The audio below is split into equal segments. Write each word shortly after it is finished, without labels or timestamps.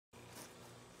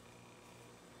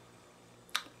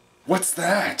What's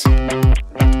that?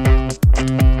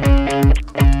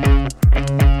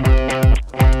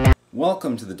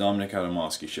 Welcome to the Domenik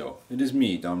Adamoski Show. It is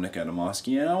me, Domenik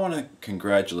Adamoski, and I want to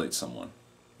congratulate someone,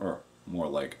 or more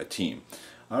like a team.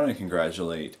 I want to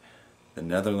congratulate the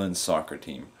Netherlands soccer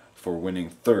team for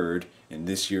winning third in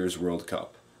this year's World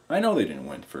Cup. I know they didn't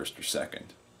win first or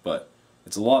second, but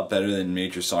it's a lot better than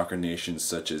major soccer nations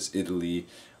such as Italy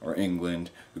or England,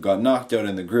 who got knocked out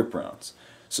in the group rounds.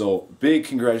 So big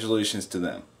congratulations to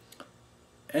them.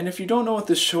 And if you don't know what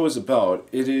this show is about,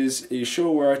 it is a show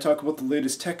where I talk about the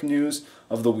latest tech news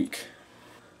of the week.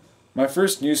 My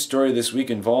first news story this week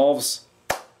involves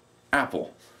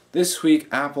Apple. This week,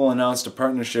 Apple announced a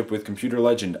partnership with computer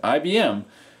legend IBM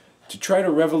to try to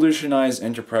revolutionize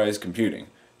enterprise computing.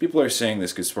 People are saying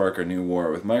this could spark a new war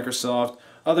with Microsoft.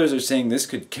 Others are saying this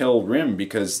could kill RIM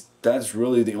because that's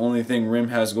really the only thing RIM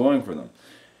has going for them.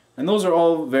 And those are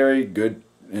all very good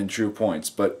and true points,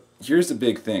 but here's the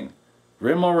big thing.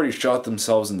 RIM already shot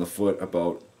themselves in the foot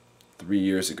about 3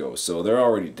 years ago, so they're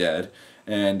already dead.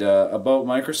 And about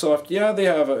Microsoft, yeah, they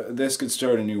have this could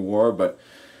start a new war, but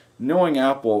knowing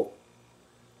Apple,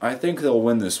 I think they'll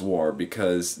win this war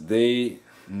because they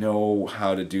know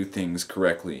how to do things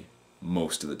correctly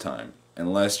most of the time.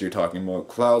 Unless you're talking about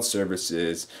cloud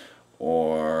services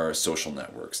or social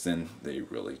networks, then they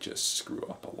really just screw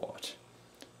up a lot.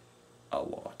 A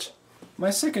lot. My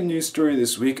second news story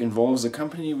this week involves a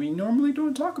company we normally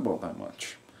don't talk about that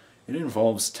much. It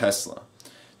involves Tesla.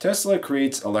 Tesla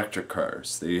creates electric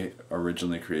cars. They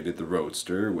originally created the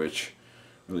Roadster, which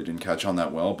really didn't catch on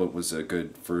that well, but was a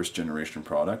good first generation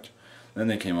product. Then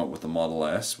they came out with the Model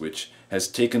S, which has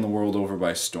taken the world over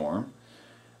by storm.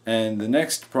 And the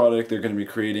next product they're going to be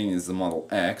creating is the Model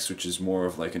X, which is more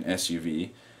of like an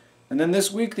SUV. And then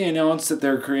this week they announced that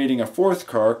they're creating a fourth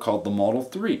car called the Model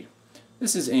 3.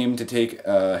 This is aimed to take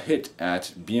a hit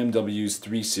at BMW's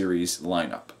 3 Series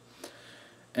lineup.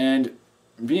 And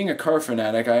being a car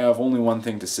fanatic, I have only one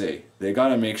thing to say. They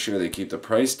gotta make sure they keep the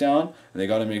price down, and they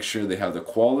gotta make sure they have the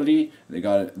quality.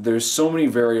 There's so many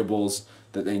variables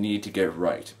that they need to get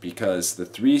right, because the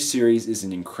 3 Series is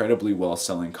an incredibly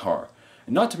well-selling car.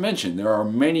 And not to mention, there are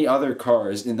many other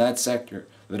cars in that sector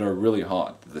that are really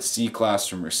hot. The C-Class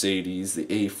from Mercedes, the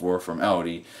A4 from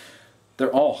Audi. They're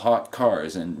all hot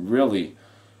cars, and really,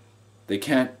 they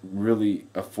can't really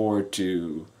afford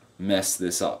to mess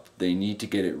this up. They need to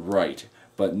get it right.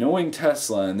 But knowing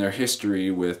Tesla and their history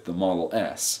with the Model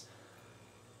S,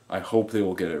 I hope they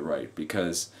will get it right,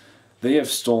 because they have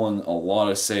stolen a lot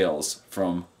of sales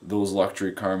from those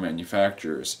luxury car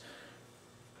manufacturers.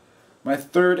 My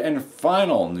third and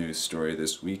final news story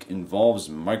this week involves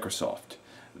Microsoft.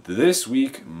 This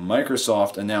week,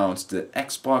 Microsoft announced that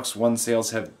Xbox One sales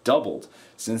have doubled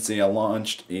since they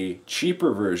launched a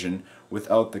cheaper version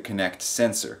without the Kinect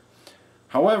sensor.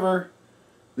 However,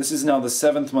 this is now the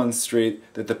 7th month straight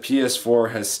that the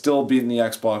PS4 has still beaten the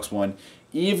Xbox One,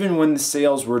 even when the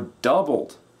sales were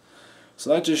doubled. So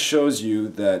that just shows you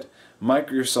that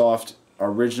Microsoft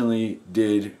originally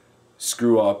did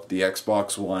screw up the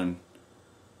Xbox One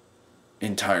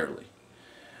entirely.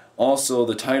 Also,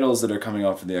 the titles that are coming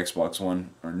out for the Xbox One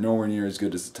are nowhere near as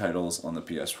good as the titles on the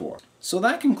PS4. So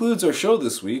that concludes our show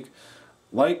this week.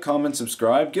 Like, comment,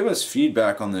 subscribe, give us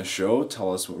feedback on this show,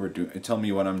 tell us what we're doing, tell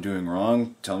me what I'm doing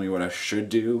wrong, tell me what I should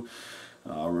do.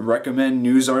 Recommend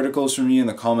news articles for me in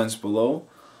the comments below.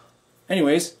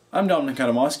 Anyways, I'm Domenik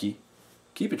Adamoski.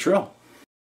 Keep it trill.